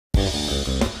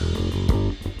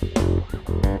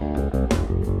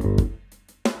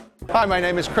Hi, my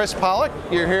name is Chris Pollack.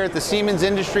 You're here at the Siemens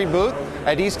Industry booth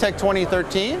at EASTEC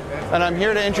 2013, and I'm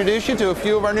here to introduce you to a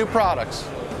few of our new products.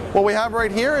 What we have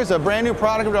right here is a brand new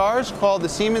product of ours called the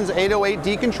Siemens 808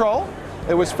 Decontrol.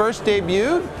 It was first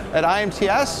debuted at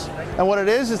IMTS, and what it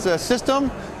is, it's a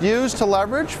system used to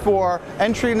leverage for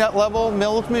entry-level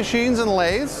milling machines and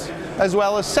lathes, as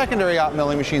well as secondary hot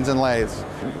milling machines and lathes.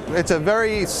 It's a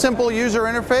very simple user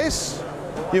interface.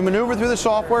 You maneuver through the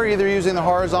software either using the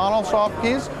horizontal soft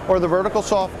keys or the vertical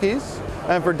soft keys.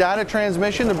 And for data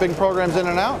transmission of big programs in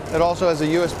and out, it also has a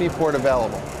USB port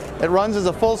available. It runs as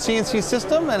a full CNC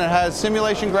system, and it has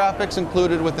simulation graphics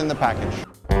included within the package.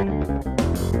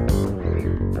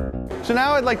 So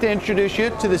now I'd like to introduce you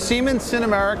to the Siemens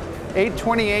Sinumerik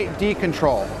 828D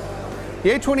Control. The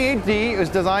 828D is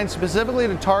designed specifically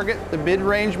to target the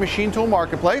mid-range machine tool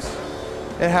marketplace.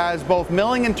 It has both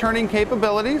milling and turning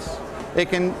capabilities. It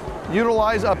can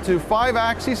utilize up to 5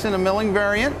 axes in a milling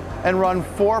variant and run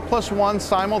 4+1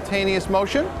 simultaneous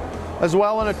motion. As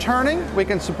well, in a turning, we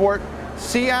can support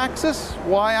C-axis,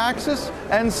 Y-axis,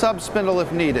 and sub-spindle if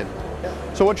needed.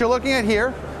 So what you're looking at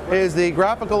here is the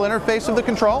graphical interface of the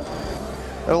control.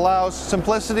 It allows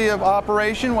simplicity of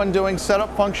operation when doing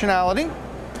setup functionality.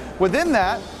 Within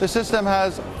that, the system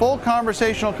has full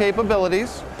conversational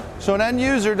capabilities, so an end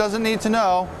user doesn't need to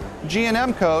know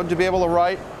G&M code to be able to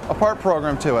write a part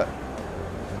program to it.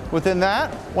 Within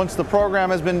that, once the program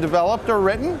has been developed or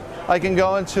written, I can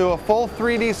go into a full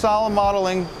 3D solid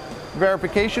modeling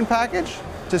verification package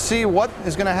to see what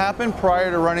is going to happen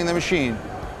prior to running the machine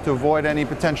to avoid any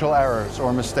potential errors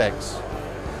or mistakes.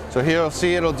 So here you'll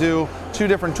see it'll do 2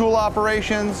 different tool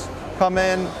operations, come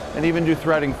in and even do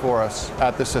threading for us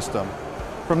at the system.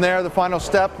 From there, the final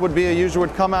step would be a user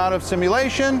would come out of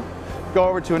simulation, go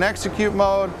over to an execute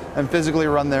mode, and physically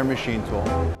run their machine tool.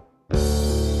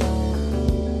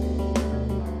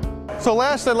 So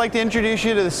last, I'd like to introduce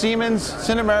you to the Siemens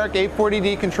Sinumerik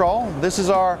 840D control. This is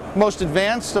our most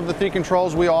advanced of the 3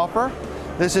 controls we offer.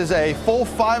 This is a full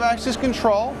 5-axis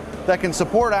control that can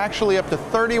support actually up to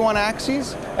 31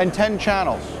 axes and 10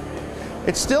 channels.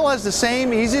 It still has the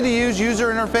same easy-to-use user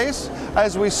interface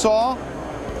as we saw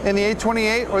in the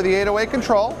 828 or the 808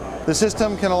 control. The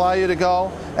system can allow you to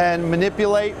go and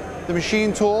manipulate the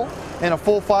machine tool in a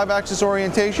full 5-axis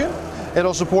orientation.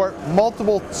 It'll support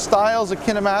multiple styles of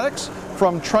kinematics,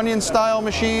 from trunnion-style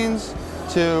machines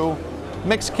to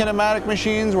mixed kinematic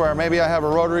machines where maybe I have a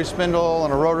rotary spindle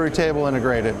and a rotary table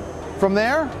integrated. From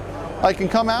there, I can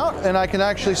come out and I can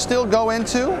actually still go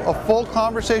into a full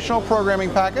conversational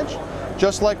programming package,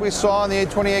 just like we saw in the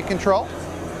 828 control.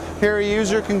 Here a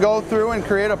user can go through and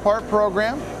create a part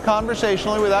program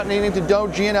conversationally without needing to know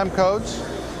G&M codes,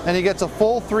 and he gets a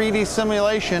full 3D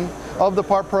simulation of the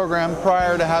part program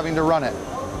prior to having to run it.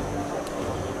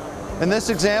 In this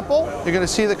example, you're going to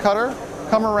see the cutter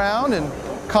come around and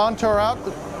contour out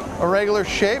a regular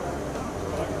shape.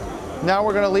 Now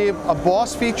we're going to leave a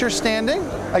boss feature standing.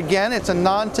 Again, it's a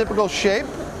non-typical shape,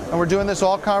 and we're doing this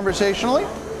all conversationally.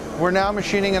 We're now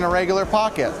machining in a regular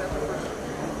pocket.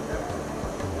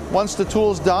 Once the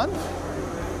tool's done,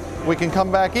 we can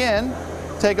come back in,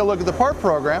 take a look at the part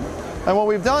program, and what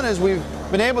we've done is we've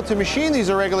been able to machine these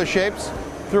irregular shapes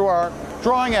through our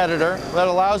drawing editor that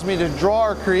allows me to draw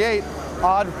or create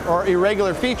odd or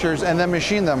irregular features and then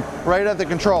machine them right at the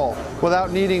control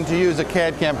without needing to use a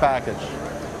CAD/CAM package.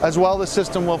 As well, the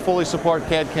system will fully support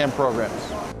CAD/CAM programs.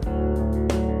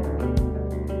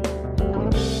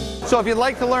 So if you'd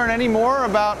like to learn any more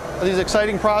about these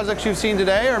exciting projects you've seen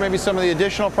today, or maybe some of the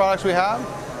additional products we have,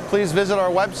 please visit our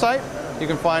website. You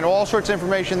can find all sorts of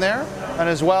information there, and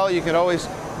as well, you can always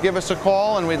give us a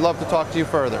call and we'd love to talk to you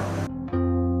further.